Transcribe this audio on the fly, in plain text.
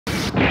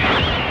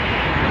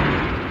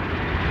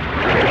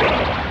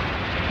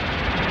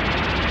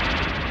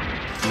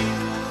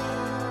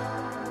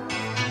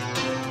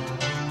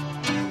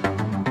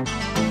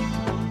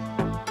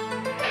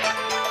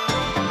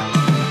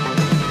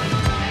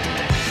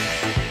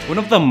One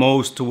of the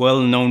most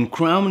well-known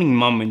crowning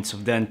moments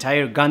of the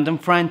entire Gundam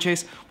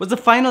franchise was the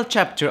final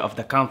chapter of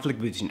the conflict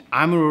between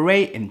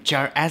Amuro and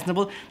Chars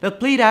Aznable that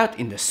played out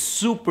in the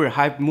super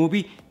hyped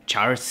movie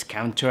CHAR'S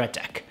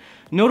COUNTERATTACK.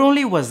 Not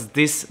only was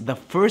this the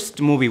first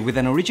movie with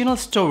an original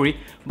story,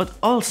 but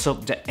also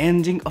the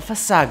ending of a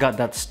saga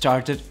that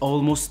started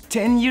almost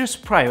 10 years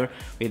prior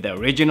with the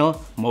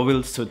original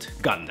Mobile Suit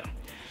Gundam.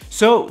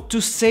 So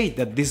to say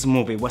that this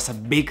movie was a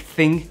big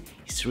thing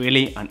is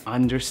really an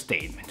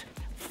understatement.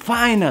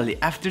 Finally,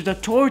 after the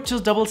torturous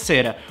double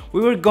Zeta,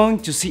 we were going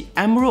to see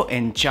Amuro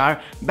and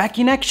Chars back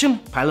in action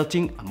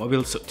piloting a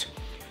mobile suit.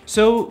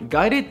 So,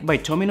 guided by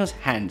Tomino's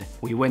hand,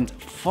 we went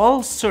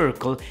full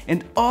circle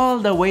and all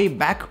the way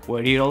back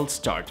where it all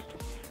started.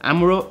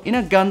 Amuro in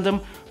a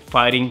Gundam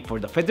fighting for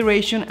the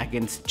Federation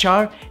against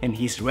Chars and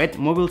his red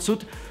mobile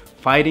suit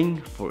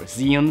fighting for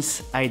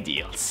Zeon's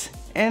ideals.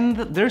 And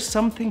there's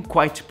something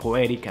quite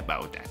poetic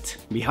about that.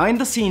 Behind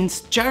the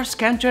scenes, CHAR'S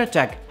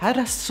COUNTERATTACK had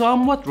a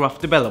somewhat rough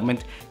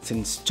development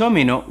since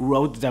Tomino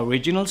wrote the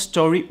original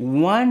story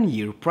 1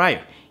 year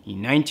prior,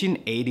 in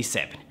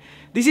 1987.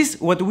 This is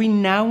what we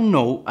now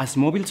know as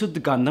Mobile Suit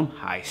Gundam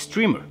High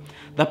Streamer.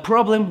 The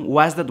problem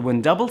was that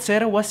when Double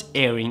Zeta was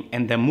airing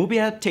and the movie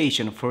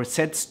adaptation for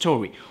said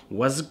story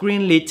was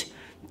greenlit,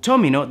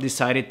 Tomino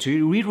decided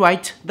to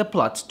rewrite the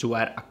plot to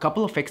add a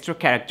couple of extra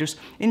characters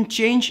and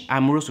change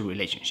Amuro's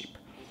relationship.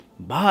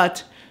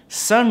 But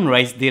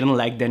Sunrise didn't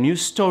like the new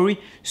story,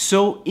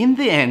 so in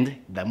the end,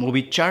 the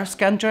movie CHAR'S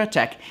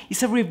COUNTERATTACK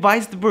is a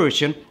revised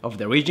version of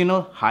the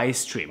original High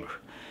Streamer.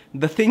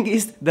 The thing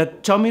is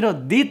that Tomino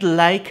did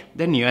like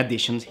the new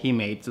additions he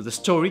made to the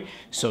story,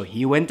 so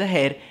he went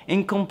ahead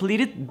and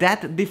completed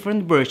that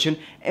different version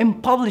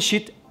and published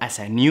it as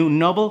a new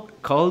novel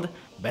called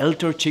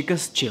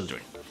Chica's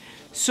Children.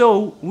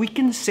 So we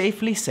can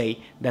safely say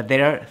that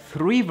there are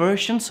 3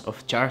 versions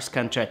of CHAR'S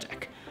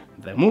COUNTERATTACK.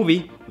 The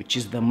movie, which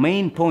is the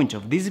main point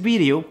of this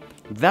video,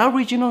 the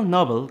original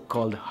novel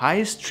called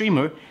High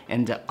Streamer,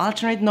 and the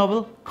alternate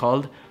novel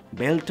called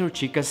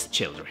Chica's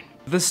Children.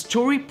 The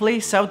story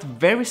plays out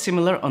very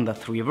similar on the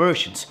 3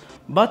 versions,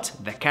 but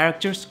the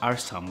characters are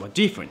somewhat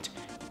different.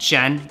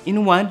 Chan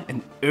in one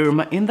and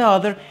Irma in the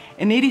other,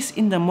 and it is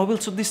in the mobile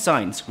suit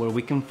designs where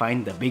we can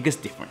find the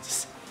biggest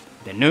differences.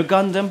 The Nu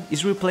Gundam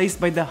is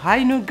replaced by the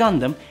High Nu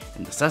Gundam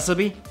and the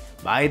Sazabi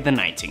by the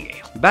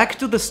Nightingale. Back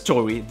to the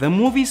story, the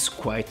movie is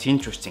quite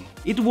interesting.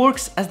 It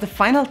works as the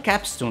final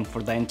capstone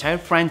for the entire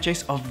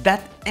franchise of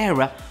that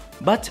era,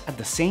 but at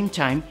the same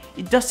time,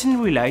 it doesn't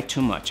rely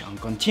too much on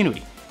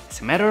continuity. As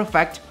a matter of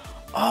fact,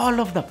 all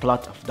of the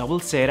plot of Double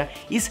Zeta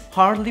is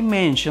hardly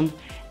mentioned,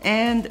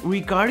 and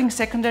regarding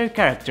secondary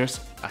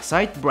characters,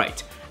 aside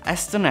Bright,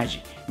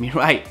 Astonaji,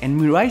 Mirai and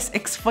Mirai's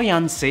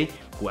ex-fiancé,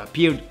 who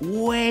appeared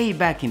way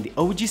back in the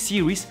OG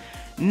series,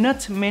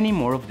 not many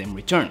more of them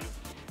return.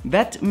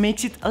 That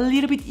makes it a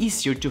little bit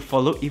easier to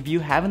follow if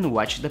you haven't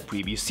watched the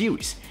previous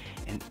series.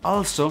 And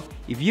also,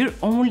 if you're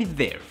only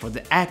there for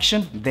the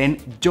action, then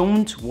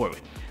don't worry.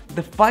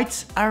 The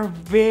fights are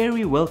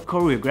very well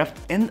choreographed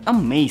and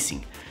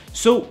amazing.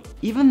 So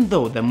even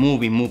though the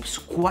movie moves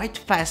quite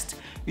fast,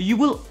 you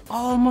will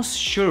almost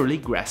surely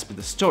grasp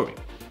the story.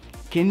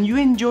 Can you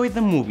enjoy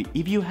the movie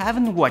if you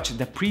haven't watched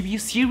the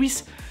previous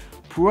series?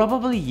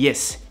 Probably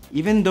yes,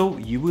 even though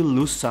you will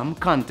lose some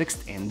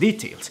context and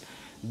details.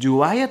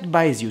 Do I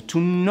advise you to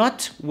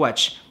not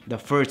watch the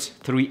first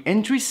 3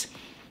 entries?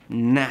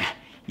 Nah,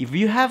 if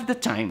you have the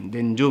time,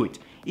 then do it.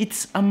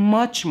 It's a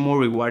much more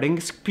rewarding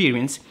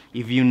experience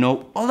if you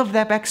know all of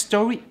the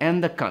backstory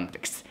and the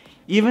context,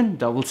 even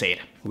Double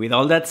Zeta. With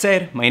all that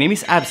said, my name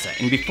is Absa,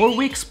 and before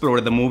we explore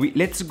the movie,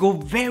 let's go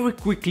very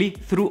quickly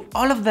through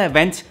all of the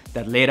events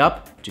that led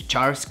up to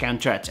CHAR'S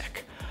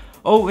COUNTERATTACK.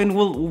 Oh, and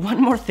well,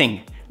 one more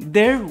thing.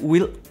 There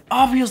will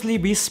obviously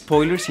be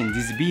spoilers in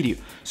this video,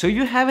 so if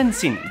you haven't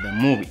seen the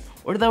movie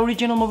or the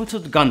original Mobile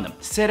Suit Gundam,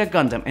 Zeta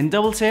Gundam and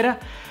Double Zeta,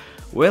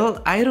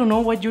 well, I don't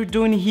know what you're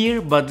doing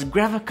here, but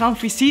grab a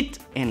comfy seat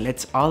and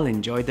let's all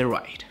enjoy the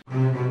ride.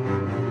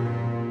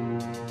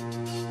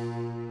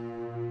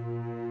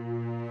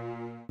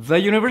 The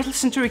Universal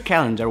Century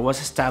Calendar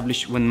was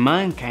established when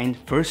mankind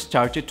first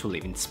started to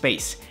live in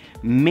space.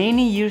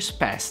 Many years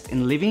passed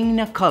and living in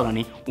a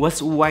colony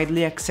was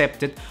widely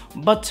accepted,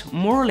 but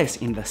more or less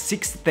in the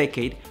 6th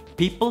decade,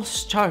 people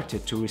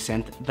started to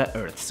resent the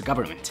Earth's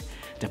government.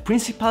 The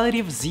Principality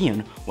of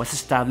Zeon was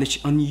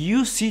established on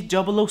UC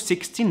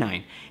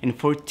 0069, and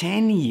for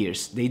 10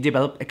 years they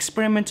developed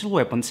experimental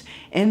weapons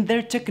and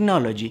their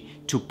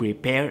technology to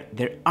prepare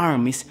their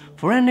armies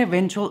for an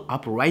eventual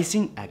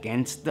uprising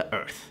against the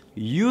Earth.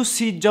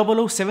 UC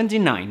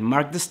 0079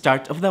 marked the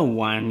start of the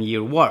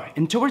 1-year war,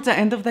 and towards the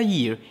end of the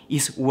year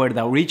is where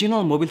the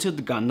original Mobile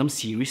Suit Gundam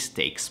series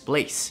takes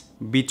place.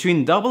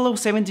 Between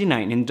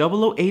 0079 and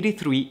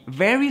 0083,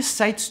 various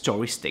side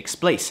stories takes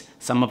place,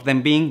 some of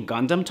them being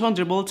Gundam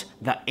Thunderbolt,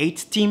 the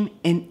 8th Team,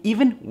 and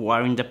even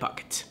War in the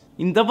Pocket.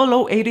 In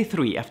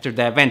 0083, after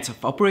the events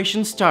of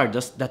Operation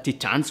Stardust, the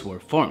Titans were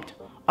formed.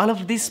 all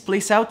of this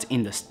plays out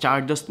in the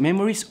Stardust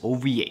Memories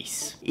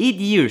OVAs. 8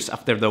 years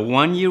after the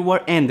 1-year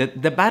war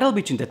ended, the battle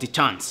between the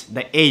Titans,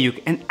 the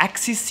Ayuk and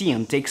Axis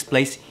Zeon takes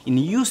place in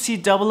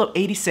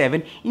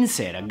UC0087 in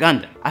Zeta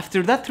Gundam.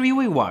 After that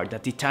 3-way war, the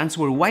Titans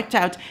were wiped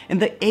out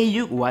and the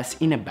Ayuk was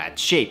in a bad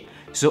shape.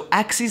 So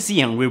Axis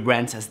Zeon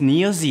rebrands as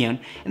Neo Zeon,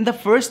 and the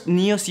first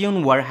Neo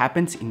Zeon war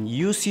happens in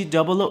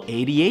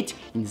UC0088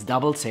 in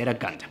Double Zeta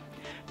Gundam.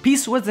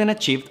 Peace was then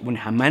achieved when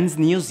Haman's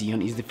Neo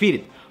Zeon is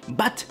defeated,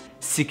 but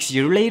 6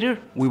 years later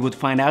we would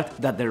find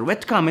out that the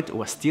Red Comet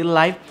was still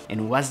alive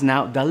and was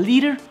now the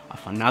leader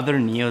of another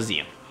Neo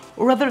Zeon.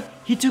 Or rather,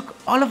 he took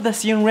all of the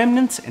Zeon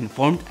remnants and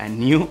formed a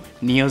new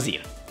Neo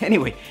Zeon.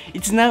 Anyway,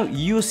 it's now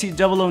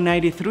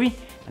UC0093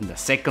 and the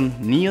second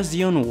Neo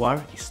Zeon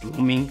war is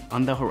looming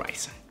on the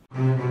horizon.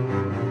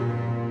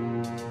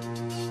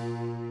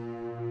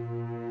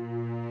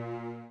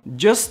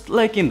 Just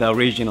like in the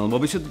original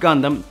Mobile Suit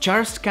Gundam,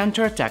 CHAR'S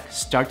Counterattack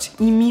starts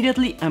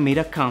immediately amid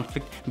a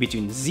conflict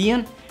between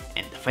Zeon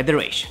and the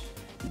Federation.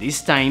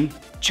 This time,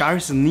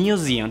 Chars Neo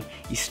Zeon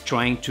is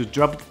trying to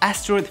drop the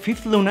asteroid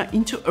 5th Luna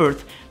into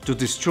Earth to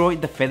destroy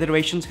the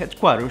Federation's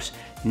headquarters,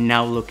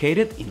 now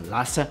located in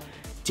Lhasa,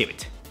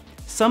 Tibet.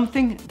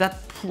 Something that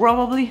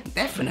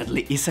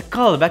definitely is a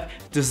callback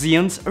to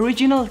Zeon's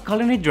original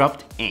colony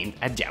drop aimed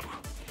at Jabu.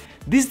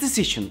 This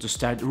decision to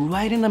start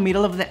right in the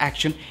middle of the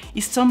action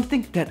is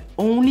something that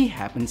only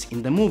happens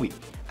in the movie,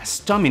 as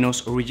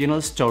Tomino's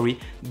original story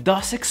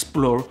does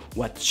explore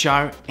what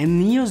Char and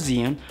Neo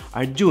Zeon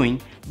are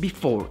doing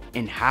before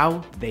and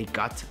how they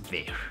got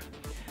there.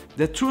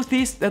 The truth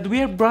is that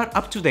we are brought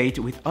up to date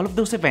with all of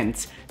those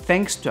events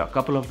thanks to a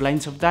couple of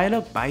lines of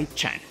dialogue by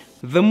Chan.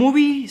 The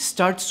movie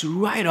starts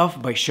right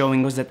off by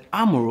showing us that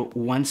Amuro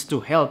wants to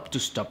help to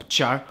stop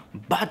Char,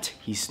 but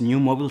his new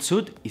mobile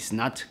suit is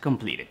not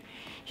completed.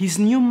 His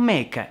new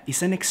mecha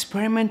is an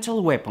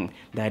experimental weapon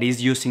that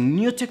is using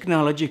new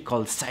technology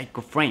called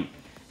Psycho Frame,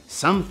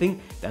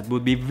 something that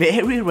would be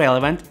very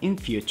relevant in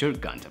future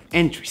Gundam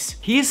entries.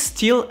 He is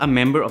still a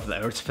member of the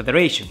Earth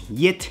Federation,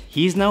 yet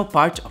he is now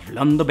part of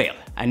Aznable,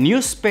 a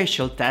new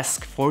special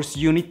task force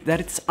unit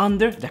that is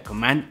under the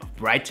command of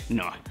Bright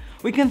Noah.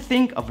 We can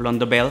think of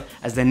Aznable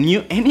as the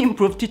new and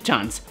improved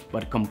Titans,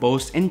 but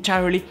composed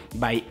entirely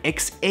by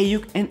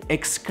ex-Ayuk and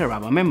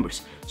ex-Karaba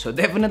members, so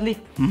definitely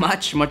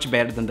much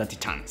better than the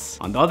Titans.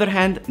 On the other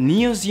hand,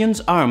 Neo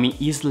Zeon's army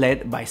is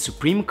led by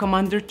Supreme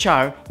Commander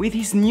Char with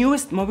his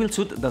newest mobile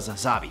suit, the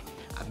Zazabi,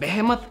 a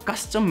behemoth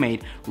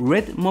custom-made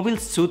red mobile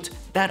suit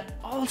that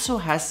also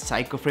has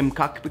Psycho Frame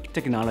cockpit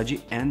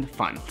technology and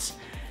funnels.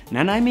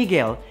 Nanai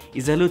Miguel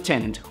is a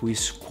lieutenant who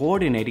is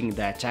coordinating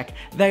the attack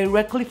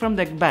directly from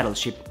the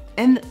battleship,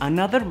 and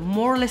another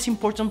more or less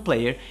important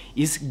player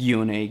is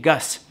Gyune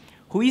Gus,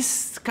 who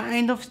is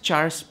kind of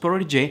Char's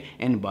protege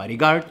and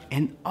bodyguard,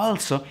 and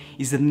also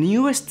is the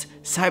newest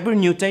Cyber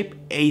New Type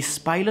ace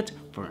pilot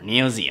for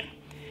Neo Zeon.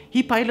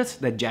 He pilots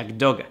the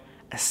Jackdoga,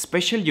 a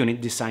special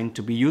unit designed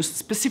to be used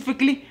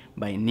specifically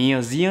by Neo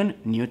Zeon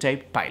New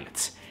Type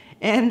pilots.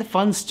 And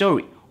fun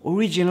story,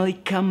 originally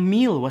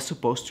Camille was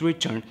supposed to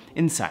return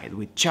and side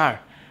with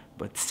Char,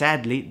 but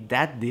sadly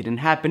that didn't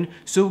happen,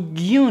 so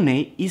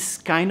Gyune is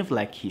kind of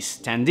like his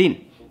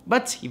stand-in.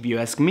 But if you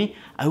ask me,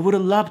 I would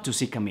love to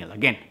see Camille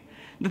again.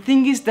 The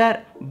thing is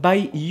that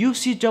by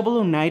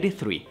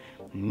UC0093,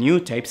 new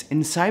types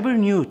and cyber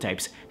new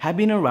types have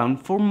been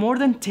around for more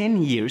than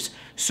 10 years,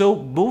 so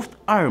both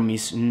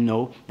armies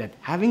know that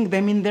having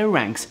them in their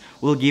ranks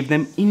will give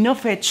them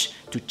enough edge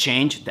to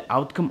change the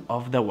outcome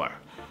of the war.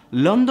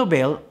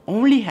 Aznable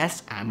only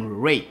has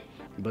Amuro,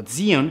 but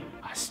Zeon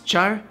has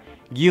Char,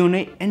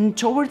 Gyune, and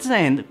towards the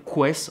end,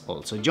 Quest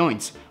also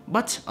joins,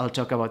 but I'll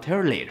talk about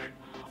her later.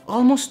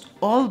 Almost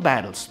all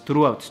battles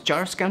throughout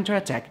CHAR'S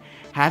Counterattack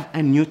have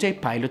a new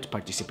type pilot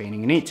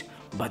participating in it,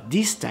 but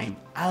this time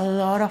a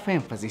lot of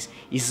emphasis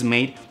is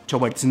made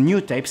towards new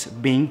types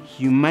being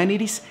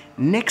humanity's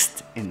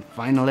next and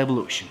final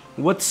evolution.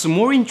 What's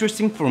more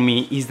interesting for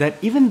me is that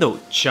even though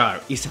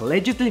Char is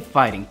allegedly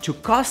fighting to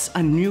cause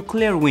a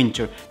nuclear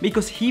winter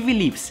because he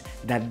believes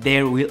that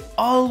there will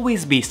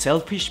always be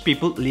selfish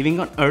people living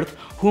on Earth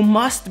who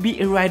must be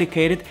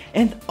eradicated,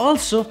 and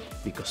also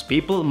because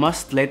people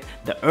must let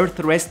the Earth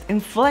rest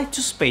and fly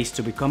to space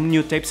to become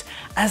new types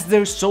as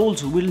their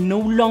souls will no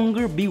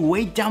longer be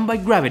weighed down by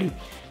gravity,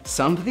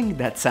 something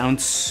that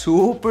sounds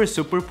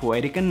super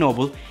poetic and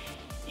noble,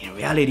 in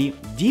reality,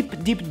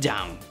 deep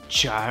down,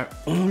 Char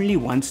only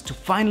wants to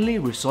finally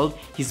resolve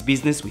his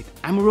business with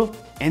Amuro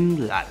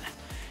and Lala.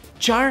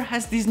 Char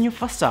has this new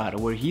facade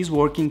where he's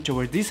working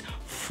towards this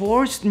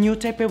forced new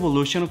type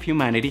evolution of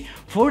humanity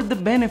for the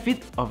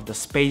benefit of the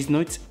space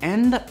noids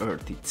and the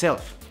Earth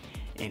itself.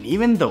 And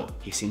even though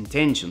his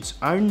intentions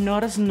are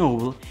not as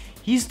noble,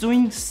 he's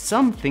doing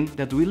something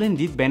that will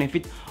indeed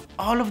benefit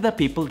all of the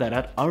people that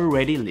are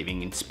already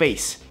living in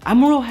space.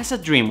 Amuro has a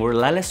dream where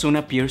Lala soon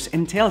appears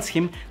and tells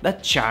him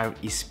that Char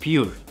is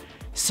pure.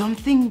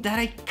 Something that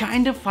I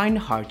kind of find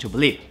hard to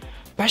believe.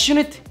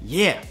 Passionate?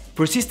 Yeah.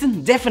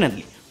 Persistent?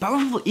 Definitely.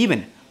 Powerful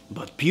even.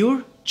 But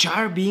pure?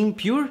 Char being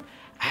pure?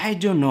 I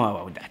don't know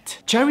about that.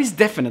 Char is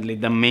definitely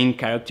the main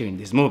character in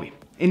this movie.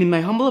 And in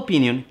my humble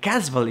opinion,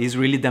 Casval is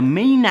really the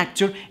main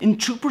actor and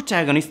true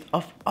protagonist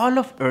of all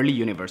of early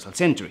Universal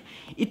Century.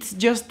 It's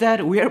just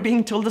that we are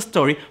being told the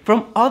story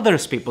from other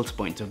people's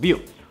point of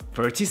view.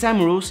 First is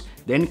Amuro's,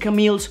 then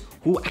Camille's,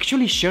 who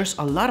actually shares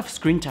a lot of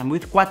screen time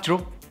with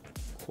Quattro,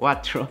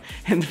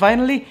 and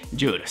finally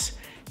Judas.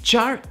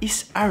 Char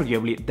is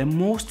arguably the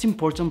most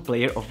important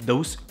player of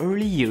those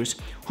early years,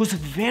 whose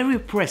very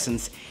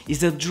presence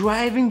is the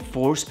driving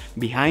force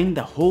behind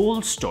the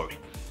whole story.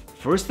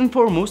 First and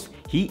foremost,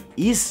 he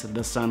is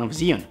the son of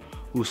Zeon,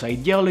 whose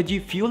ideology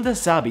fueled the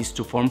Zabis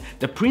to form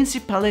the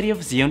Principality of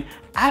Zeon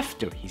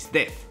after his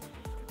death.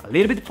 A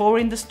little bit forward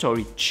in the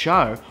story,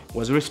 Char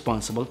was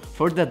responsible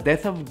for the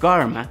death of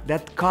Garma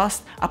that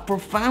caused a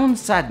profound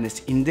sadness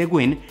in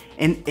Degwin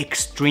and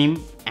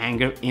extreme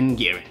anger in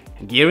Giren.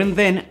 Giren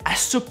then, as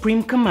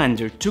Supreme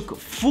Commander, took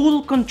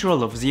full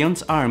control of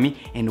Zeon's army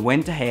and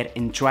went ahead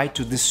and tried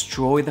to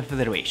destroy the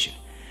Federation.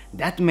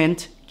 That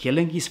meant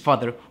killing his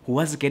father, who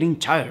was getting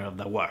tired of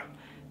the war.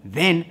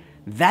 Then,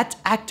 that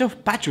act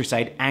of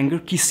patricide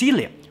angered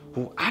Kycilia,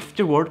 who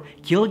afterward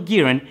killed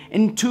Giren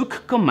and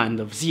took command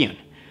of Zeon.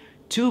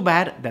 Too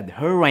bad that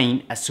her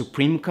reign as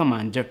Supreme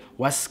Commander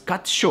was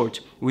cut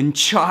short when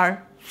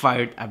Char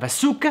fired a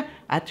bazooka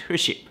at her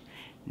ship.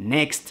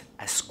 Next,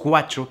 as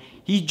Quattro,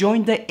 he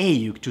joined the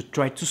AUG to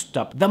try to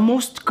stop the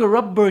most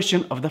corrupt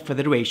version of the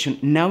Federation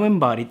now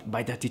embodied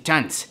by the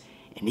Titans,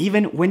 and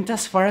even went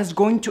as far as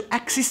going to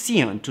Axis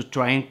Zeon to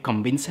try and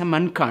convince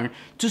Haman Karn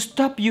to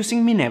stop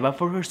using Minerva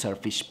for her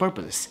selfish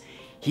purposes.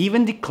 He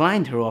even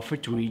declined her offer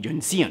to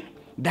rejoin Zeon.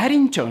 That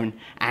in turn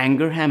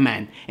angered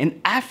Haman,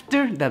 and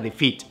after the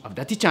defeat of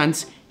the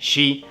Titans,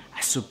 she,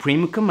 as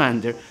Supreme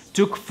Commander,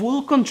 took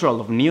full control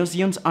of Neo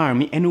Zeon's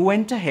army and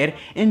went ahead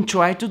and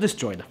tried to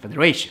destroy the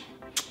Federation.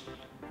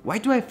 Why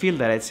do I feel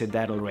that I said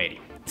that already?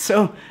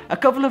 So, a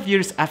couple of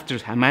years after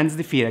Haman's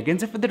defeat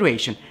against the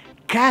Federation,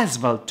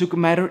 Casval took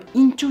matter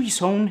into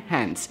his own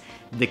hands,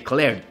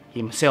 declared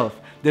himself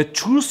the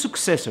true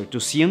successor to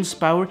Zeon's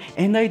power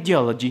and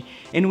ideology,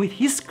 and with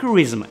his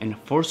charisma and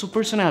force of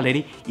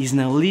personality is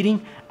now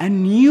leading a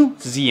new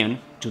Zeon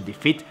to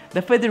defeat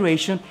the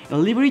Federation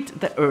and liberate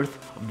the Earth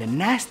of the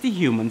nasty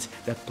humans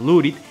that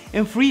polluted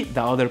and free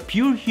the other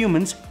pure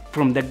humans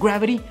from the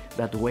gravity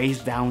that weighs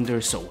down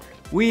their soul.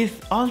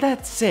 With all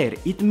that said,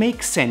 it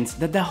makes sense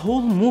that the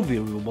whole movie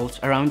revolves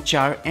around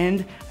Char,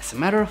 and, as a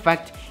matter of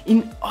fact,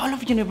 in all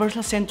of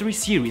Universal Century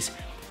series,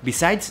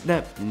 besides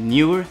the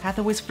newer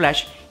Hathaway's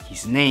Flash,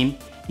 his name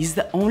is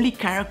the only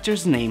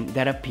character's name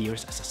that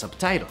appears as a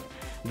subtitle.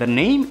 The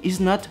name is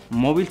not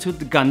Mobile Suit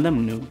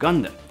Gundam New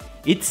Gundam,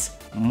 it's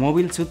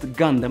Mobile Suit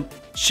Gundam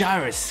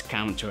CHAR'S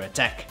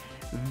COUNTERATTACK.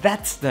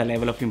 That's the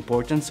level of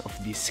importance of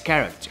this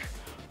character.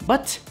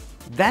 But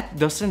that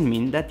doesn't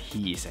mean that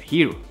he is a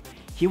hero.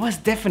 He was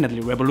definitely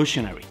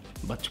revolutionary,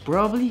 but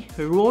probably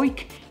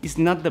heroic is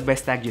not the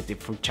best adjective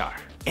for Char.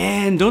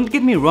 And don't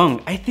get me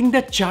wrong, I think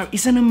that Char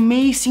is an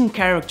amazing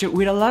character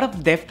with a lot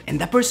of depth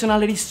and a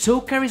personality so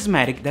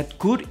charismatic that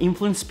could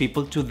influence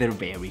people to their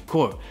very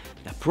core.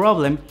 The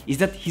problem is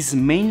that his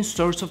main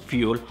source of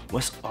fuel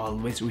was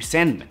always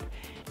resentment.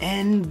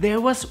 And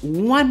there was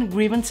one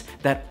grievance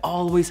that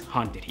always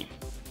haunted him: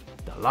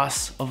 the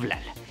loss of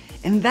Lala.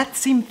 And that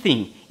same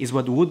thing is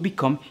what would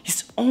become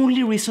his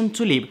only reason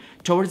to live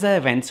towards the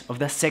events of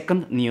the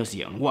Second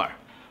Neo-Zeon War.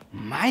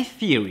 My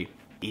theory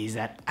is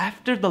that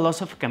after the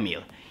loss of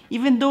Camille,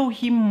 even though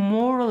he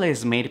more or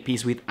less made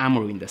peace with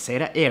Amuro in the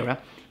Zeta era,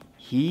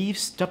 he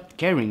stopped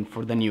caring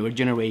for the newer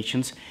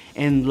generations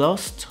and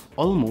lost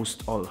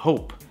almost all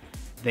hope.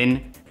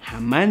 Then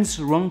Haman's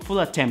wrongful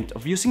attempt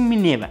of using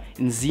Minerva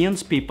and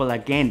Zeon's people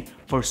again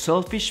for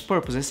selfish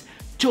purposes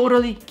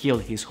totally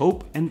killed his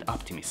hope and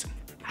optimism.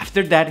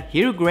 After that,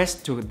 he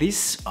regressed to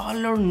this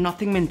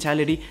all-or-nothing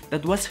mentality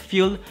that was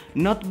fueled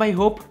not by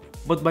hope,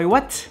 but by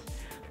what?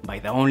 By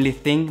the only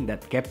thing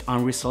that kept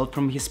unresolved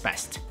from his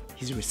past: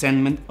 his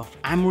resentment of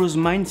Amuro's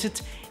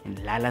mindset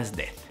and Lala's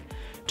death.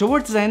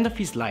 Towards the end of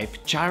his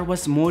life, Char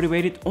was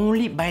motivated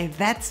only by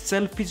that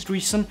selfish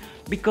reason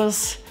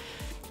because,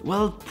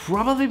 well,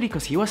 probably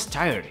because he was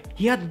tired.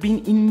 He had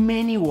been in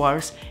many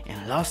wars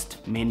and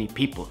lost many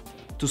people.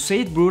 To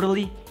say it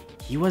brutally,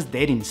 he was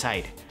dead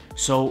inside.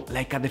 So,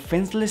 like a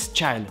defenseless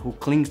child who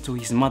clings to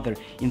his mother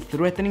in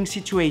threatening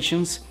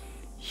situations,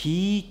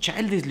 he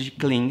childishly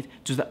clinged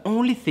to the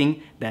only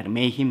thing that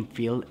made him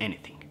feel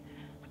anything: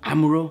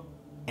 Amuro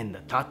and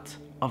the thought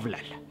of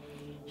Lala.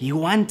 He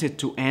wanted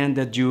to end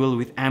the duel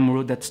with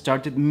Amuro that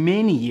started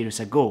many years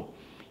ago.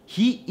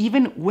 He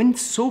even went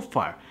so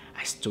far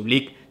as to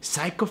leak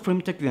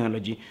psychoframe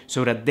technology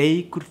so that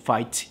they could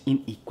fight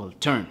in equal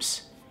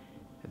terms.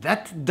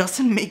 That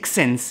doesn't make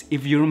sense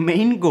if your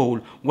main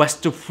goal was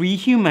to free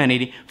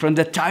humanity from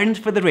the Tyrant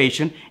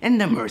Federation and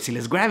the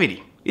merciless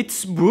gravity.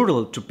 It's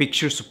brutal to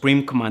picture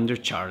Supreme Commander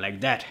Char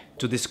like that,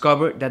 to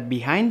discover that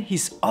behind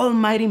his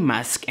almighty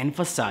mask and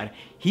facade,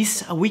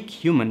 he's a weak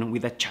human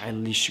with a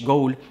childish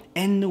goal,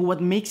 and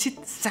what makes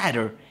it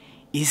sadder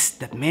is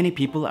that many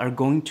people are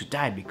going to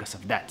die because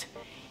of that.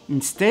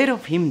 instead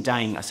of him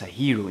dying as a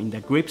hero in the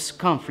Grips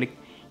conflict,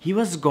 he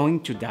was going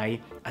to die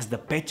as the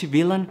petty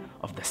villain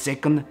of the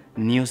second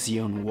New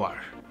Zeon war.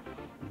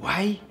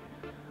 Why?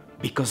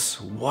 Because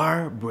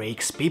war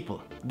breaks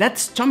people.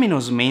 That's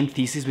Tomino's main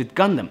thesis with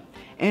Gundam.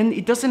 And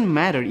it doesn't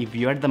matter if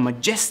you are the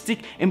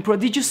majestic and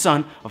prodigious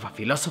son of a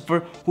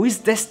philosopher who is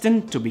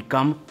destined to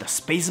become the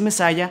space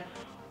messiah,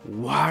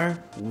 war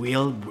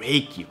will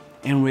break you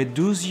and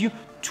reduce you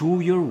to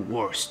your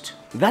worst.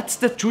 That's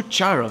the true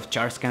Char of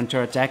Char's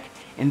Counterattack,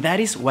 and that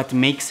is what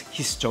makes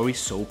his story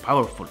so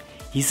powerful.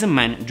 He's a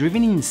man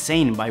driven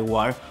insane by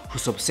war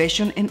whose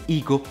obsession and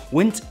ego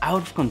went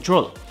out of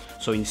control.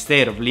 So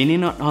instead of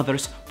leaning on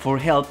others for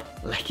help,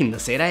 like in the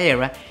Zeta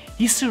era,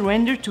 he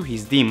surrendered to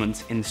his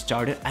demons and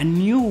started a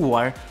new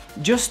war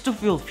just to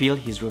fulfill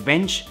his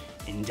revenge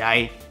and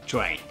die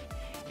trying.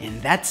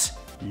 And that's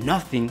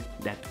nothing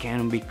that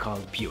can be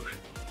called pure.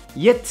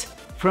 Yet,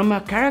 from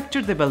a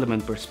character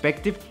development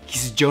perspective,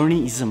 his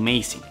journey is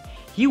amazing.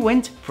 He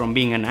went from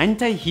being an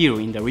anti-hero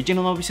in the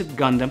original opposite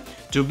Gundam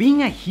to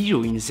being a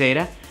hero in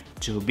Zeta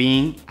to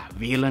being a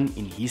villain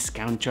in his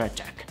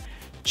counterattack.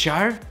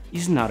 Char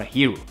is not a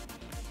hero.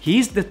 He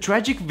is the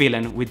tragic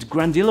villain with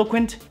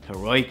grandiloquent,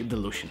 heroic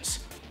delusions.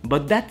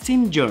 But that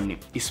same journey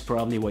is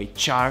probably why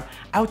Char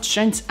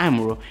outshines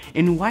Amuro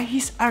and why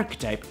his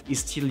archetype is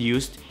still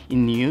used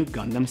in new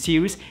Gundam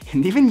series,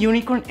 and even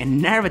Unicorn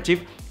and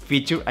Narrative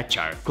feature a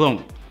Char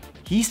clone.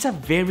 He's a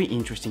very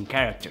interesting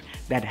character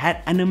that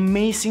had an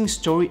amazing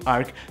story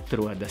arc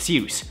throughout the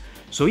series.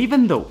 So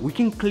even though we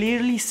can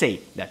clearly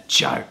say that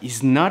Char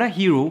is not a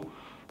hero,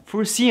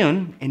 for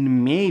Zeon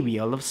and maybe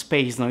all of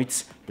Space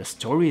Noids, the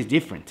story is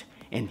different,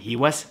 and he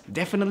was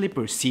definitely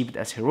perceived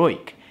as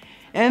heroic.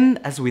 And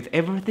as with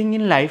everything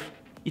in life,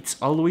 it's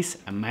always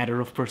a matter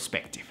of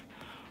perspective.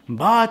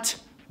 But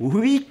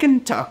we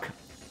can talk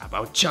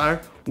about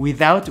Char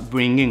without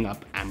bringing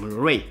up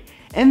Amuro.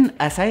 And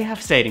as I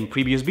have said in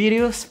previous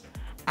videos,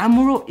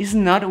 Amuro is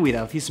not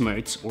without his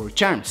merits or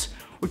charms,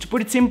 or to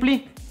put it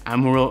simply,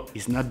 Amuro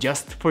is not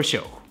just for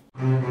show.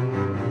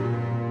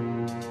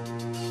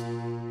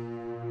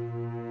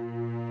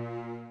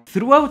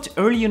 Throughout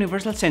early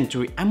Universal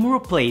Century,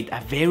 Amuro played a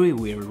very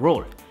weird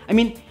role. I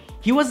mean,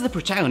 he was the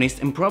protagonist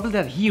and probably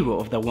the hero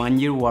of the 1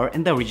 Year War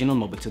and the original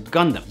Mobile Suit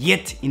Gundam.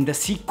 Yet, in the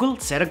sequel,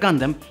 Zeta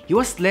Gundam, he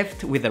was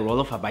left with the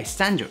role of a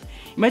bystander.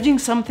 Imagine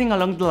something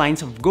along the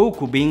lines of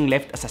Goku being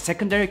left as a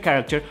secondary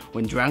character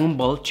when Dragon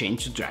Ball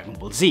changed to Dragon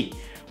Ball Z.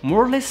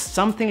 More or less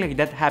something like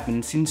that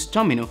happened since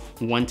Tomino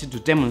wanted to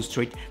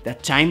demonstrate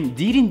that time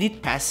did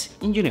indeed pass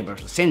in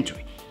Universal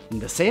Century. In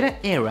the Zeta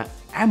era,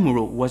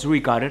 Amuro was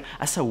regarded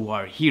as a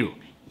war hero,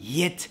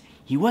 yet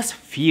he was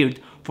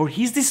feared for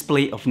his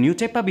display of new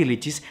type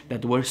abilities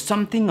that were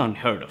something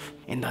unheard of.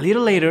 And a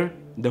little later,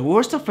 the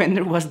worst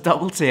offender was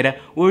Double Zeta,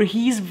 where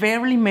he is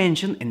barely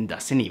mentioned and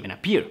doesn't even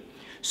appear.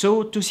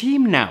 So to see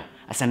him now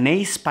as an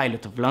ace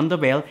pilot of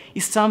Londo Bell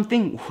is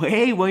something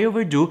way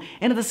overdue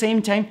and at the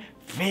same time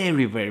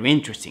very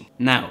interesting.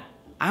 Now,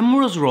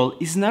 Amuro's role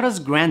is not as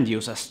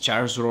grandiose as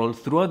Char's role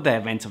throughout the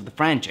events of the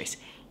franchise,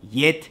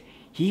 yet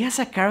he has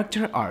a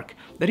character arc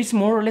that is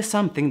more or less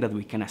something that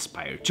we can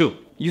aspire to.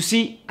 You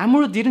see,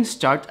 Amuro didn't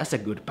start as a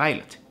good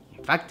pilot.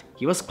 In fact,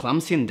 he was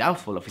clumsy and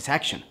doubtful of his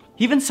action.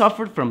 He even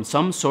suffered from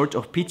some sort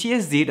of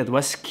PTSD that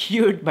was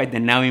cured by the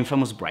now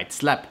infamous Bright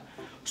Slap.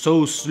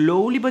 So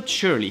slowly but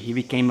surely he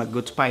became a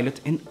good pilot,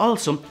 and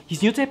also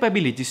his new type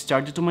abilities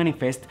started to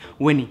manifest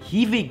when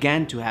he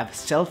began to have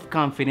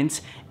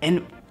self-confidence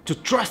and to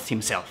trust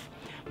himself.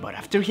 But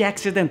after he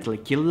accidentally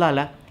killed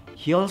Lala,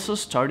 he also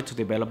started to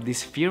develop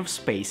this fear of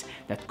space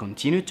that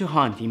continued to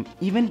haunt him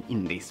even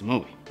in this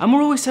movie.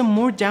 Amuro is a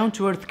more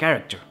down-to-earth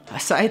character,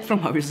 aside from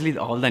obviously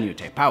all the new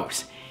type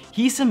powers.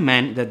 He is a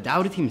man that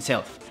doubted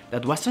himself,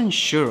 that was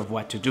unsure of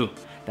what to do,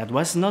 that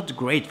was not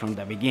great from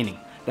the beginning,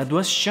 that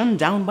was shunned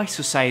down by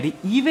society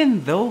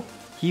even though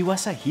he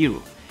was a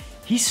hero.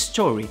 His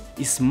story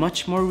is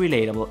much more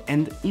relatable,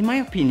 and in my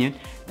opinion,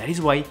 that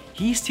is why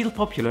he is still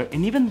popular,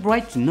 and even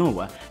Bright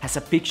Noah has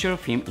a picture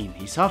of him in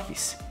his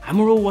office.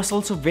 Amuro was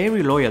also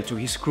very loyal to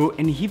his crew,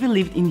 and he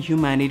believed in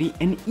humanity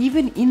and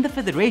even in the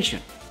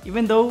Federation,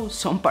 even though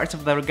some parts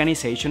of the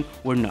organization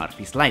were not of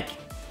his liking.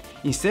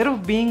 Instead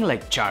of being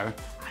like Char,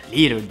 a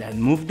leader that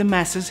moved the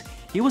masses,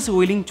 he was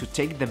willing to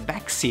take the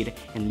back seat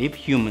and leave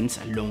humans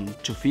alone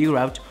to figure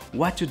out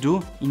what to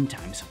do in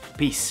times of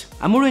peace.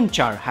 Amuro and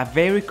Char have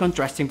very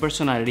contrasting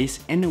personalities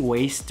and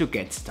ways to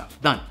get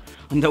stuff done.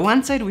 On the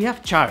one side we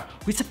have Char,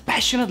 who is a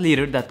passionate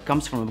leader that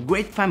comes from a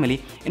great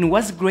family and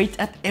was great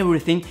at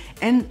everything,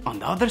 and on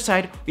the other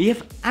side we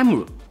have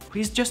Amuro, who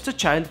is just a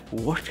child who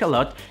worked a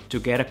lot to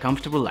get a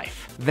comfortable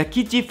life. The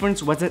key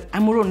difference was that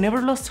Amuro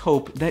never lost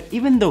hope that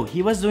even though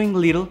he was doing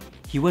little,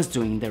 he was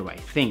doing the right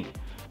thing.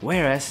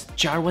 Whereas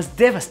Char was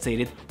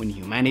devastated when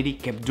humanity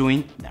kept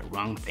doing the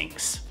wrong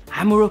things.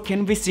 Amuro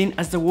can be seen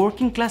as the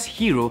working class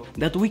hero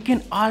that we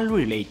can all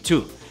relate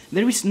to.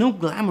 There is no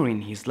glamour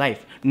in his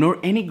life, nor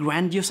any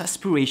grandiose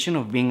aspiration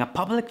of being a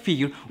public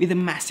figure with a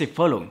massive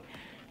following.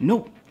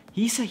 No,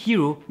 He's a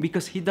hero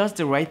because he does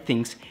the right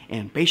things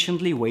and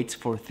patiently waits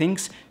for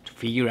things to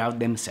figure out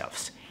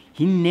themselves.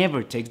 He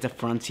never takes the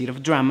front seat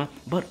of drama,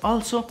 but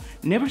also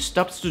never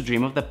stops to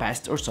dream of the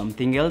past or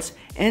something else,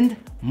 and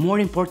more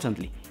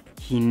importantly,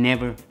 he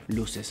never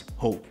loses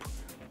hope.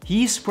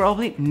 He is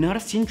probably not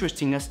as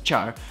interesting as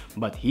Char,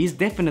 but he is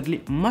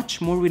definitely much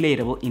more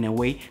relatable in a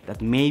way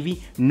that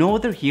maybe no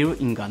other hero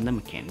in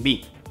Gundam can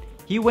be.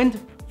 He went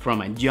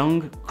from a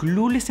young,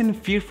 clueless and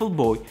fearful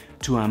boy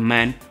to a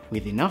man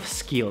with enough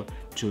skill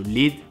to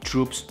lead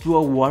troops to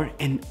a war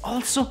and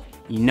also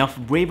enough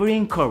bravery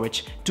and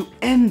courage to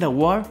end the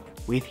war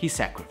with his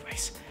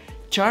sacrifice.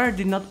 Char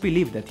did not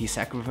believe that his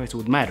sacrifice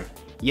would matter,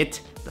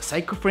 yet the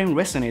Psycho Frame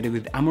resonated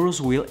with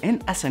Amuro's will,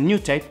 and as a new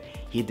type,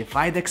 he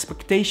defied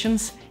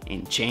expectations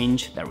and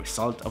changed the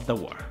result of the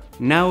war.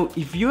 Now,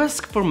 if you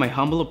ask for my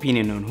humble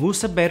opinion on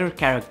who's a better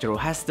character or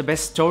has the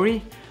best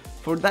story,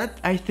 for that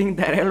I think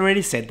that I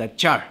already said that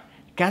Char.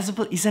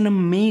 Caswell is an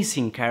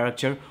amazing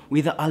character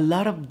with a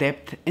lot of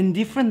depth and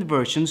different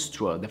versions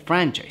throughout the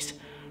franchise.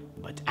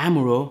 But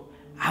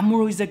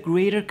Amuro is a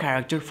greater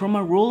character from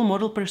a role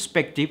model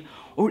perspective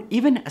or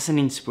even as an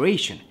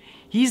inspiration.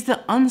 He is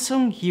the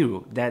unsung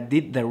hero that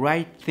did the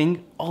right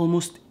thing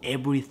almost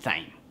every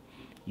time.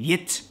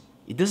 Yet,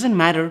 it doesn't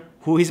matter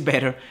who is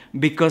better,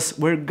 because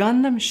where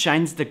Gundam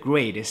shines the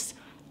greatest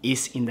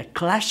is in the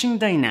clashing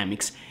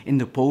dynamics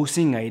and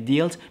opposing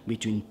ideals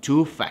between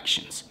two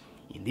factions.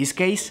 In this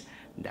case,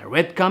 the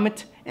Red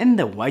Comet and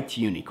the White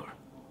Unicorn.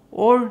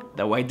 Or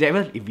the White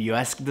Devil if you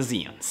ask the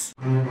Zeons.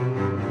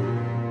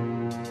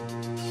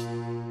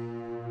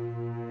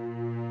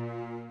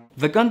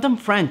 The Gundam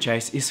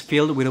franchise is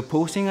filled with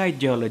opposing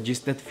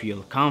ideologies that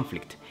fuel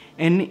conflict,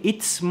 and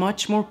it's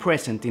much more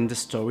present in the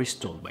stories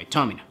told by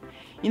Tomino.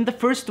 In the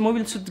first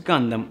Mobile Suit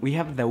Gundam, we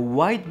have the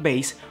White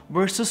Base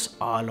versus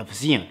all of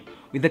Zeon,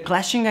 with the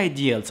clashing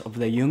ideals of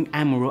the young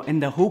Amuro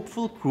and the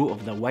hopeful crew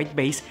of the White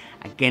Base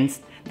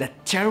against the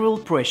terrible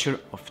pressure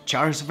of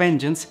Char's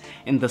vengeance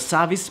and the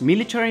Savi's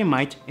military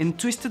might and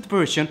twisted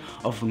version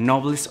of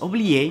Noblesse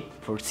Oblige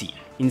for Zeon.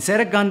 In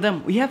Zeta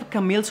Gundam, we have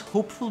Camille's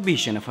hopeful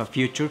vision of a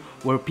future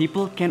where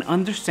people can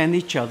understand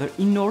each other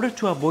in order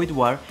to avoid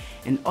war,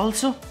 and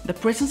also the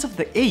presence of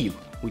the AU,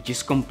 which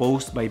is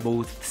composed by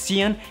both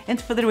Zeon and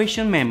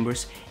Federation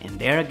members, and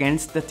they're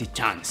against the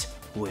Titans,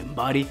 who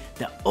embody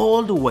the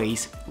old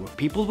ways where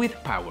people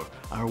with power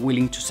are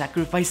willing to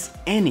sacrifice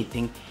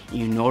anything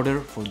in order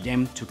for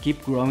them to keep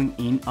growing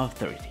in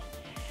authority.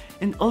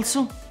 And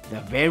also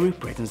the very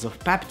presence of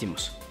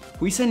Paptimus,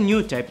 who is a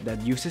new type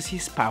that uses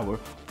his power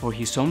for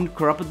his own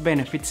corrupt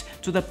benefits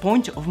to the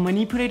point of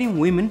manipulating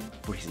women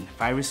for his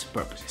nefarious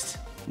purposes.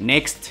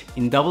 Next,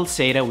 in Double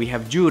Zeta we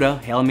have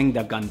Jura helming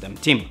the Gundam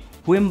team,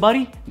 who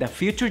embody the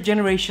future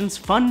generation's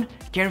fun,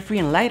 carefree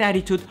and light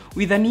attitude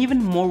with an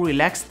even more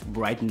relaxed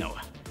Bright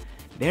Noah.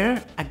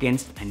 They're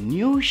against a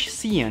newish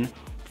Zeon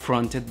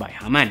fronted by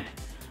Haman,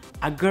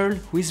 a girl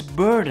who is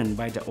burdened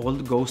by the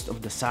old ghost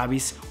of the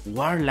Savi's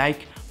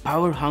warlike,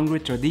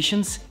 power-hungry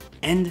traditions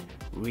and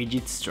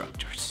rigid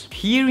structures.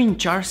 Here in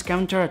CHAR'S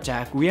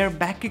COUNTERATTACK, we are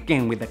back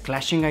again with the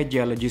clashing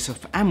ideologies of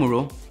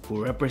Amuro,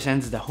 who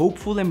represents the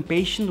hopeful and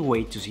patient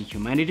way to see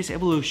humanity's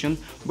evolution,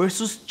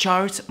 versus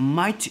Char's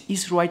might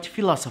is right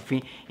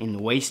philosophy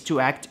and ways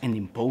to act and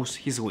impose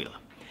his will.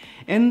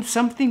 And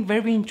something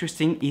very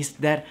interesting is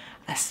that,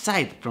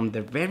 aside from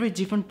their very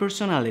different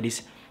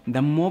personalities,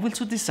 the mobile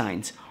suit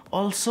designs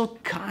also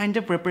kind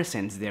of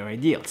represents their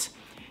ideals.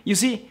 You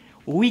see,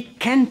 we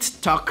can't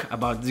talk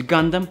about the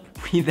Gundam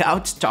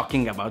without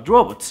talking about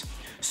robots,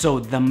 so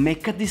the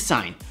mecha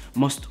design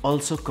must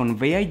also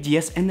convey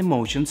ideas and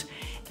emotions,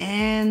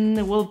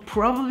 and well,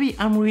 probably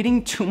I'm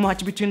reading too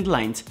much between the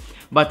lines,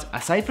 but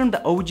aside from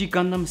the OG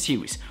Gundam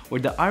series,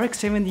 where the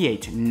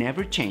RX-78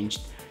 never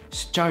changed,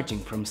 starting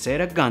from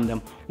Zeta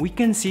Gundam, we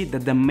can see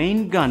that the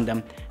main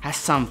Gundam has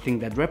something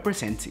that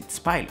represents its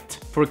pilot.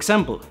 For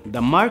example,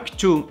 the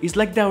Mark II is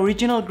like the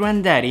original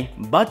Granddaddy,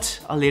 but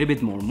a little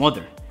bit more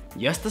modern,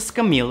 just as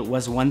Camille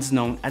was once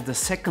known as the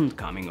second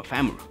coming of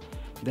Amuro.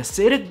 The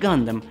Zeta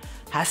Gundam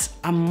has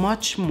a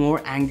much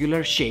more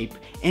angular shape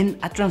and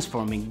a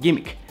transforming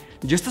gimmick,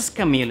 just as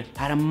Camille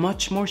had a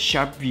much more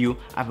sharp view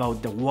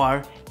about the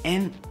war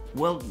and,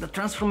 well, the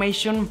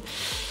transformation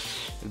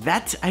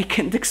that I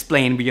can't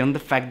explain beyond the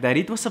fact that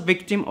it was a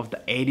victim of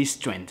the 80s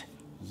trend.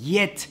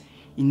 Yet,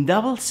 in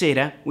Double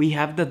Zeta, we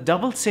have the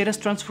Double Zeta's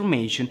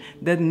transformation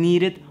that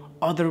needed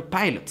other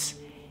pilots,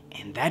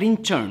 and that in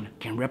turn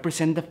can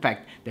represent the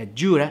fact that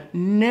Jura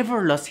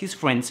never lost his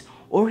friends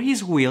or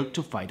his will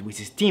to fight with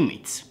his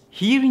teammates.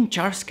 Here in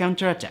CHAR'S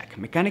COUNTERATTACK,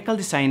 mechanical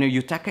designer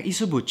Yutaka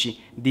Izubuchi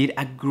did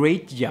a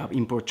great job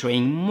in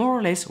portraying more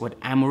or less what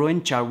Amuro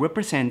and Char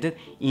represented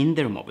in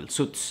their mobile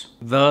suits.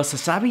 The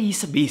Sasabi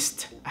is a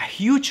beast, a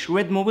huge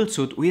red mobile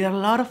suit with a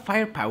lot of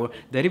firepower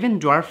that even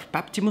dwarfs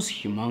Paptimus'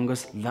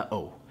 humongous The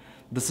O.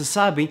 The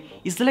Sasabi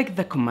is like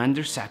the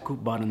Commander Saku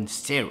but on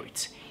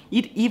steroids.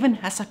 It even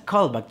has a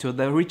callback to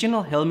the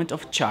original helmet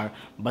of Char,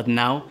 but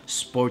now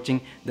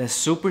sporting the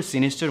super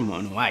sinister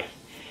mono eye.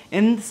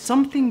 And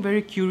something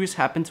very curious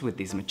happens with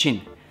this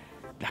machine.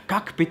 The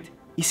cockpit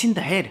is in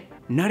the head,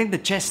 not in the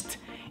chest.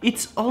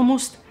 It's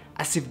almost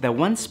as if the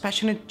once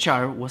passionate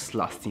Char was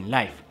lost in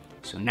life.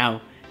 So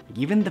now,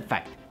 given the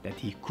fact that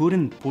he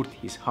couldn't put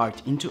his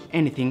heart into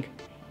anything,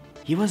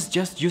 he was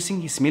just using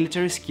his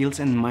military skills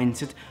and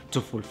mindset to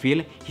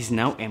fulfill his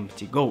now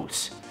empty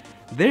goals.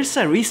 There's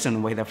a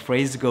reason why the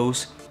phrase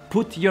goes,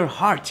 "Put your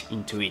heart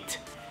into it."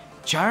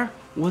 Char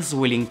was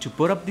willing to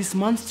put up this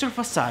monster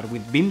facade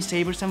with beam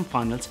sabers and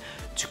funnels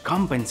to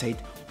compensate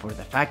for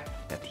the fact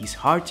that his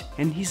heart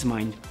and his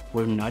mind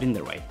were not in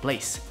the right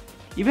place.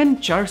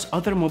 Even Char's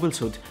other mobile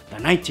suit, the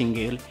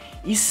Nightingale,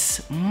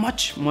 is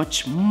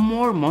much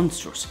more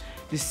monstrous,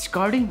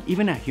 discarding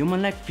even a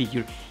human-like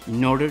figure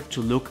in order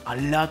to look a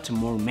lot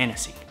more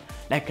menacing,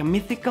 like a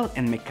mythical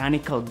and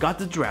mechanical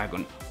god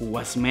dragon who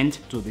was meant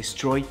to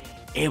destroy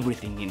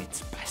everything in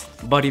its path.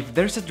 But if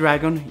there's a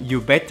dragon,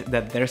 you bet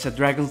that there's a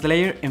dragon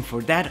slayer, and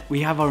for that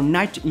we have our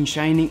knight in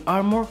shining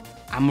armor,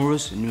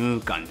 Amuro's new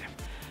Gundam.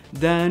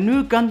 The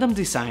new Gundam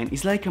design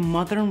is like a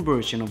modern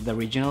version of the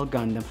original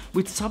Gundam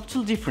with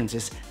subtle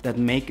differences that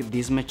make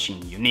this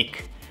machine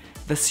unique.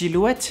 The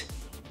silhouette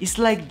is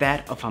like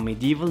that of a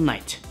medieval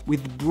knight,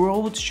 with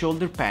broad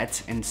shoulder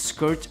pads and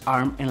skirt,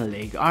 arm and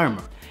leg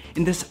armor.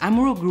 And as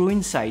Amuro grew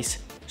in size,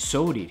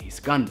 so did his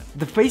Gundam.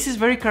 The face is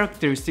very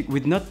characteristic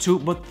with not 2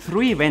 but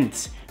 3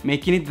 vents,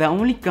 making it the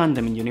only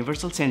Gundam in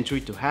Universal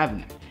Century to have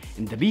them.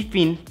 And the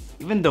B-fin,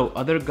 even though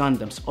other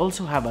Gundams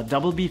also have a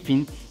double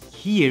B-fin,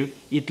 here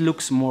it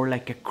looks more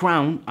like a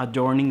crown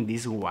adorning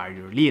this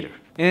warrior leader.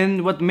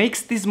 And what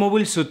makes this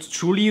mobile suit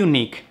truly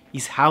unique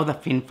is how the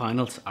fin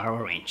funnels are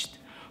arranged.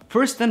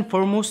 First and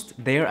foremost,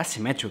 they are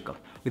asymmetrical,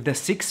 with the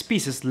 6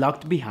 pieces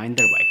locked behind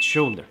the right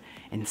shoulder,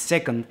 and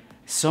second,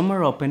 some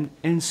are open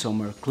and some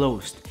are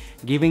closed,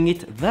 giving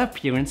it the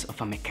appearance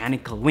of a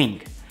mechanical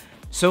wing.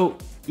 So,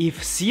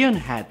 if Zeon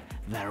had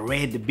the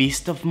red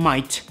beast of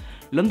might,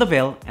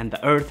 Londovel and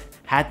the Earth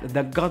had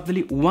the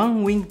godly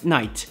one-winged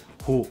knight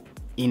who,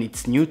 in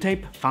its new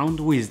type, found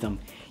wisdom,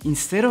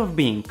 instead of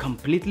being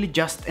completely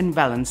just and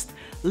balanced,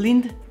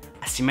 leaned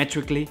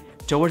asymmetrically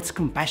towards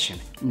compassion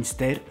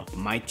instead of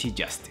mighty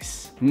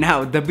justice.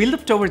 Now, the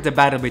build-up towards the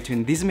battle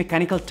between these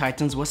mechanical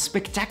titans was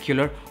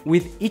spectacular,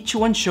 with each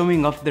one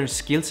showing off their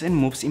skills and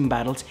moves in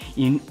battles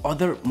in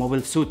other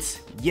mobile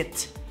suits.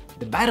 Yet,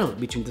 the battle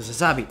between the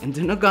Sazabi and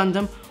the new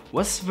Gundam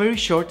was very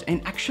short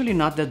and actually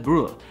not that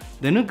brutal.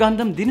 The new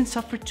Gundam didn't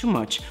suffer too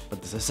much,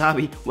 but the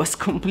Sazabi was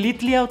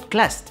completely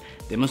outclassed,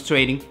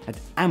 demonstrating that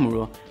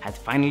Amuro had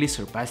finally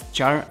surpassed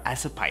Char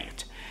as a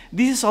pilot.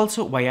 This is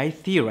also why I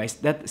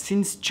theorized that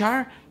since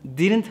Char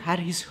didn't have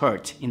his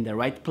heart in the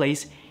right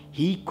place,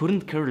 he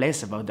couldn't care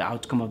less about the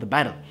outcome of the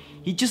battle.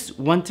 He just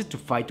wanted to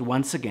fight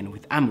once again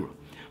with Amuro.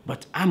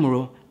 But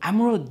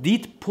Amuro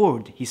did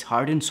pour his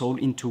heart and soul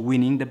into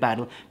winning the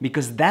battle,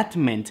 because that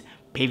meant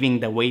paving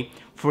the way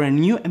for a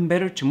new and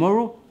better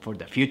tomorrow for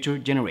the future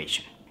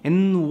generation.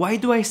 And why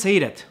do I say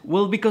that?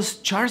 Well, because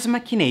Char's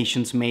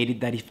machinations made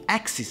it that if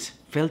Axis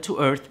fell to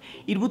Earth,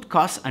 it would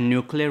cause a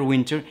nuclear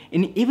winter,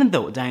 and even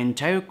though the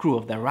entire crew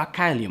of the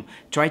Rockalium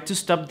tried to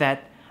stop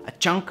that, a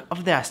chunk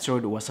of the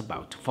asteroid was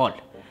about to fall.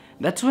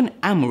 That's when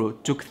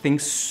Amuro took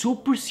things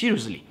super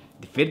seriously,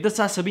 defeated the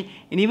Sazabi,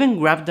 and even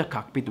grabbed the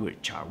cockpit where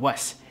Char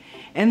was.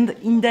 And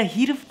in the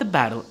heat of the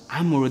battle,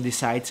 Amuro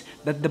decides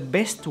that the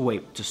best way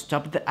to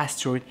stop the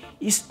asteroid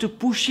is to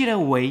push it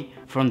away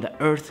from the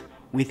Earth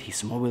with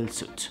his mobile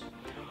suit.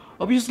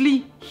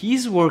 Obviously,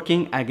 he's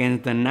working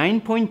against the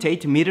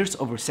 9.8 meters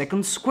over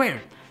second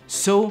square,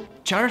 so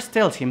Chars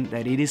tells him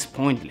that it is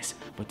pointless,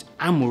 but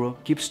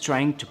Amuro keeps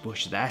trying to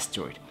push the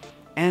asteroid.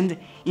 And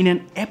in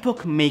an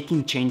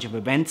epoch-making change of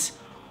events,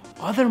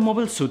 other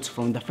mobile suits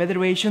from the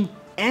Federation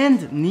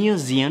and Neo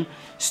Zeon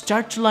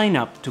start to line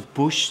up to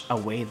push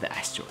away the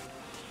asteroid.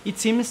 It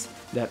seems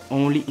that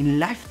only in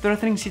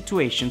life-threatening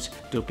situations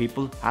do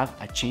people have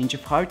a change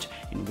of heart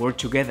and work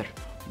together,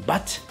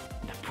 but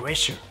the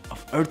pressure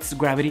of Earth's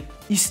gravity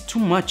is too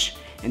much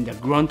and the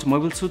grunt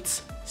mobile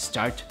suits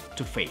start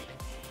to fail.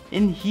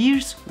 And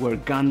here's where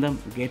Gundam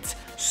gets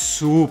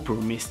super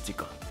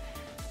mystical.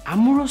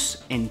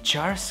 Amuro's and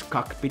Char's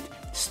cockpit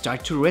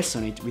start to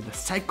resonate with the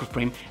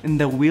psychoframe and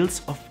the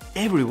wills of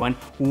everyone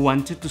who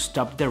wanted to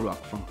stop the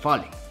rock from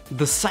falling.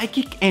 The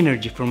psychic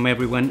energy from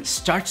everyone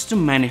starts to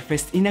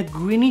manifest in a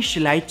greenish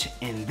light,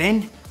 and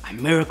then a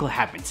miracle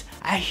happens.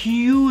 A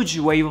huge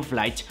wave of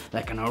light,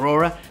 like an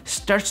aurora,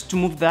 starts to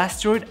move the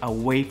asteroid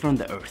away from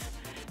the Earth.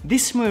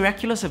 This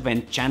miraculous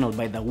event, channeled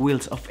by the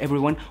wills of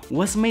everyone,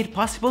 was made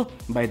possible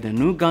by the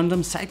new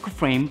Gundam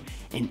psychoframe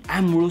and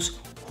Amuro's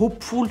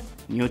hopeful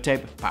new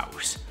type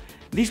powers.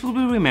 This will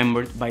be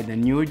remembered by the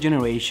newer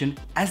generation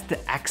as the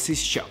Axis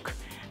Shock,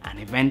 an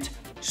event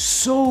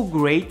so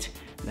great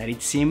that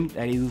it seemed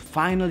that it would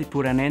finally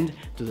put an end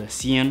to the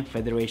Zeon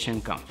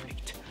Federation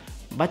conflict.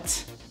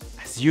 But,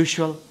 as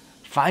usual,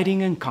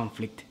 fighting and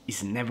conflict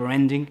is never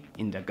ending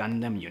in the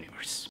Gundam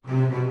universe.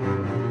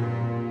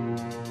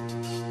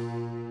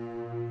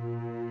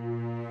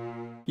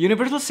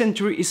 Universal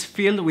Century is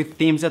filled with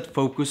themes that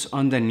focus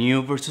on the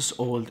new versus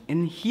old,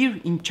 and here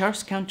in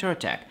CHAR'S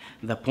COUNTERATTACK,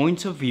 the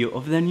points of view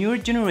of the newer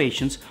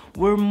generations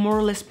were more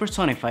or less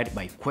personified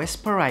by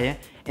Quest Pariah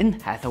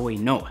and Hathaway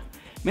Noah.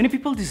 Many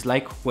people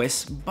dislike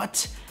Quest,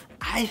 but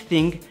I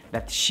think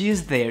that she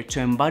is there to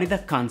embody the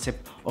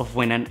concept of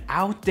when an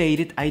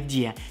outdated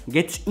idea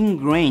gets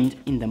ingrained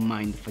in the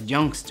mind of a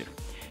youngster.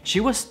 She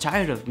was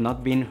tired of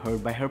not being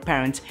heard by her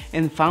parents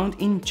and found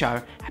in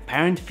Char a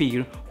parent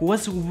figure who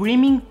was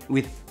brimming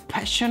with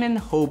passion and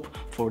hope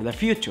for the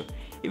future,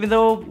 even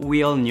though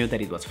we all knew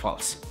that it was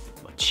false.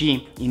 But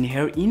she, in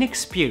her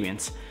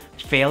inexperience,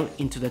 fell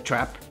into the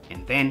trap,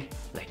 and then,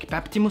 like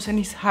Paptimus and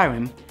his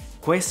harem,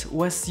 Quest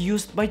was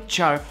used by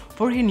Char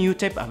for her new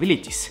type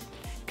abilities,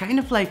 kind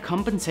of like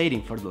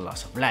compensating for the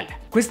loss of Lala.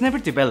 Quest never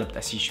developed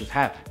as she should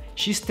have.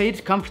 She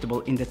stayed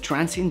comfortable in the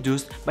trance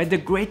induced by the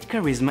great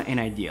charisma and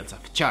ideals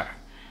of Char.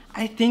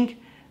 I think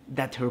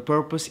that her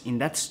purpose in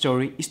that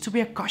story is to be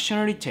a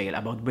cautionary tale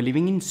about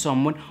believing in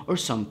someone or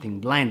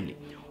something blindly,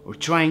 or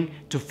trying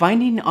to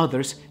find in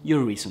others your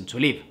reason to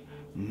live.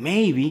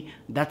 Maybe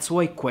that's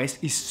why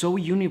Quest is so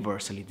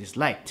universally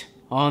disliked.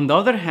 On the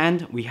other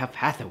hand, we have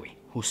Hathaway,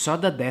 who saw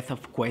the death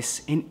of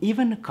Quest and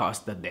even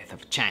caused the death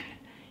of Chan.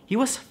 He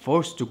was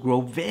forced to grow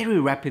very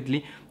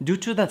rapidly due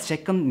to the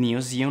second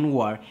Neo-Zeon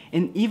war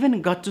and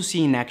even got to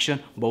see in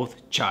action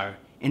both Char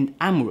and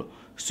Amuro,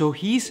 so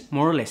he's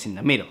more or less in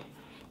the middle.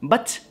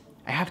 But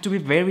I have to be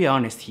very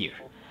honest here.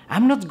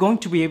 I'm not going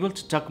to be able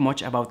to talk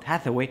much about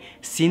Hathaway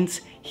since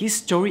his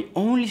story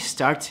only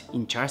starts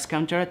in CHAR'S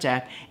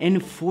COUNTERATTACK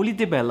and fully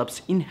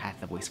develops in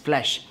Hathaway's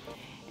flesh.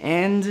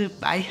 And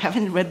I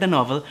haven't read the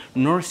novel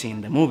nor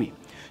seen the movie,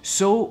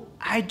 so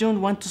I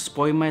don't want to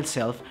spoil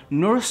myself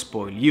nor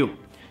spoil you.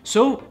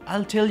 So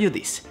I'll tell you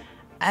this,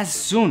 as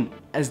soon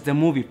as the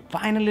movie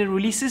finally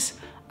releases,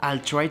 I'll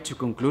try to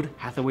conclude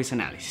Hathaway's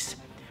analysis.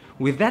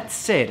 With that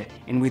said,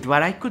 and with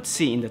what I could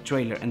see in the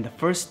trailer and the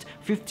first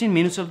 15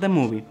 minutes of the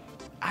movie,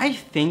 I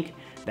think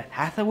that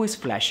Hathaway's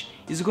Flash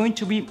is going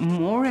to be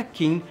more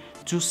akin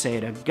to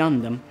Saga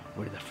Gundam,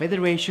 where the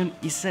Federation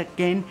is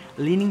again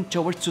leaning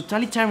towards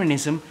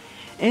totalitarianism,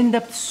 and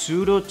the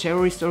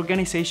pseudo-terrorist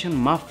organization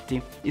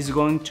Mufti is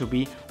going to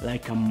be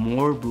like a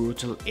more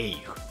brutal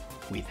Aegir,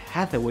 with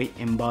Hathaway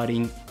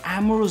embodying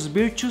Amuro's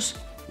virtues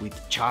with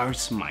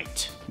Char's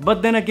might.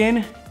 But then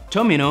again,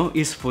 Tomino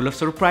is full of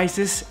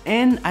surprises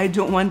and I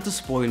don't want to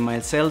spoil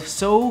myself,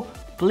 so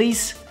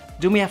please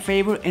do me a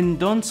favor and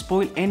don't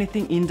spoil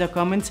anything in the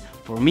comments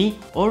for me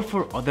or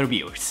for other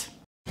viewers.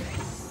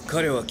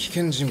 彼は危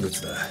険人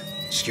物だ。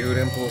地球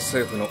連邦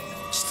政府の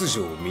秩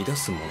序を乱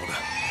す者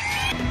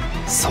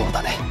だ。そう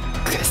だね、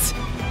クエス。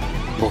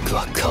僕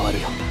は変わる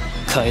よ。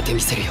変えて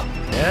みせるよ。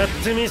やっ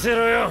てみせ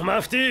ろよ、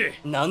マフティ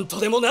ー。なんと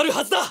でもなる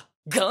はずだ。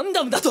ガン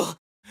ダムだと。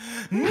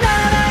ならな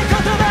い言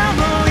葉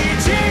も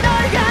一度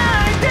描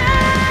いて。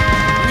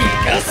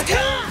逃がすか。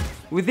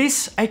With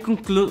this, I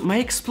conclude my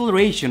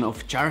exploration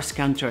of CHAR'S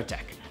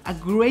COUNTERATTACK, a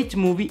great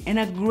movie and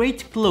a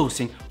great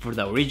closing for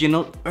the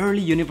original early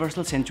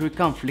Universal Century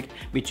conflict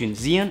between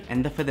Zeon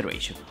and the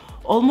Federation.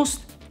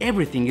 Almost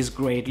everything is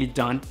greatly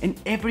done and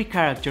every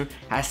character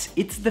has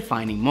its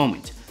defining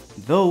moment,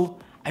 though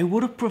I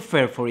would have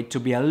preferred for it to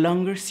be a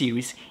longer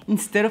series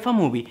instead of a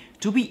movie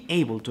to be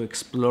able to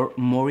explore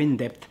more in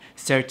depth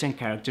certain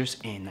characters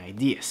and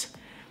ideas.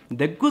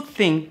 The good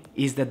thing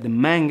is that the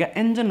manga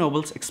and the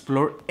novels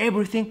explore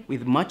everything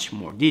with much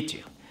more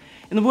detail.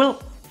 And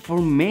well, for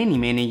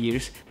many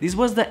years, this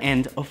was the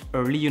end of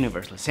early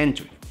Universal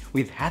Century,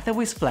 with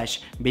Hathaway's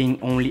Flash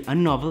being only a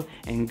novel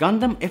and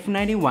Gundam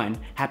F91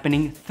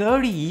 happening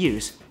 30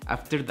 years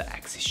after the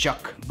Axis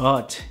shock.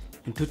 But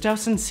in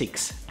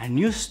 2006, a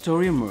new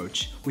story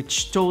emerged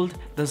which told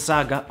the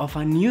saga of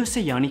a new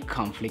psionic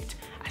conflict,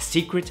 a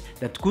secret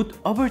that could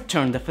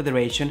overturn the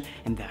Federation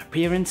and the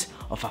appearance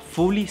of a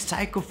fully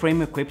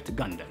psycho-frame-equipped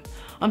Gundam.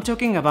 I'm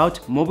talking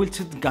about Mobile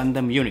Suit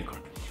Gundam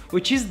Unicorn,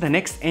 which is the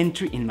next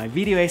entry in my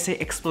video essay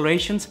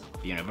explorations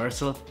of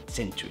Universal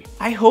Century.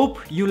 I hope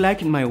you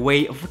liked my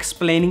way of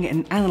explaining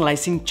and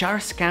analyzing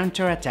CHAR'S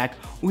COUNTERATTACK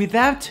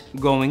without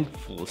going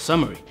full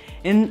summary.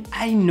 And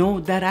I know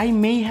that I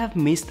may have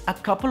missed a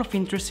couple of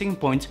interesting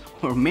points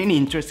or many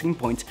interesting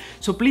points,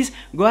 so please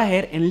go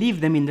ahead and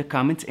leave them in the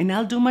comments and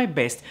I'll do my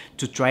best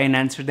to try and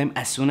answer them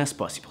as soon as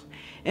possible.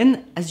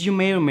 And as you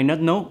may or may not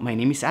know, my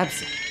name is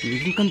Absa, and we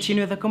can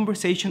continue the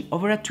conversation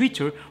over at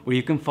Twitter, where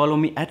you can follow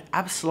me at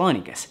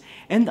Absalonicas,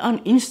 and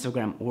on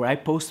Instagram, where I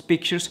post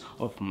pictures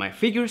of my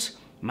figures,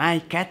 my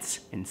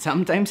cats, and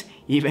sometimes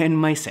even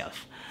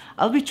myself.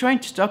 I'll be trying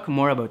to talk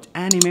more about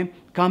anime,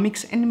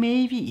 comics, and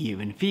maybe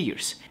even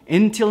figures.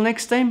 Until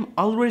next time,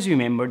 always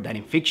remember that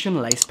in fiction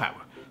lies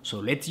power, so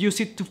let's use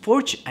it to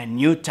forge a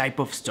new type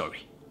of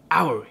story,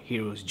 our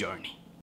hero's journey.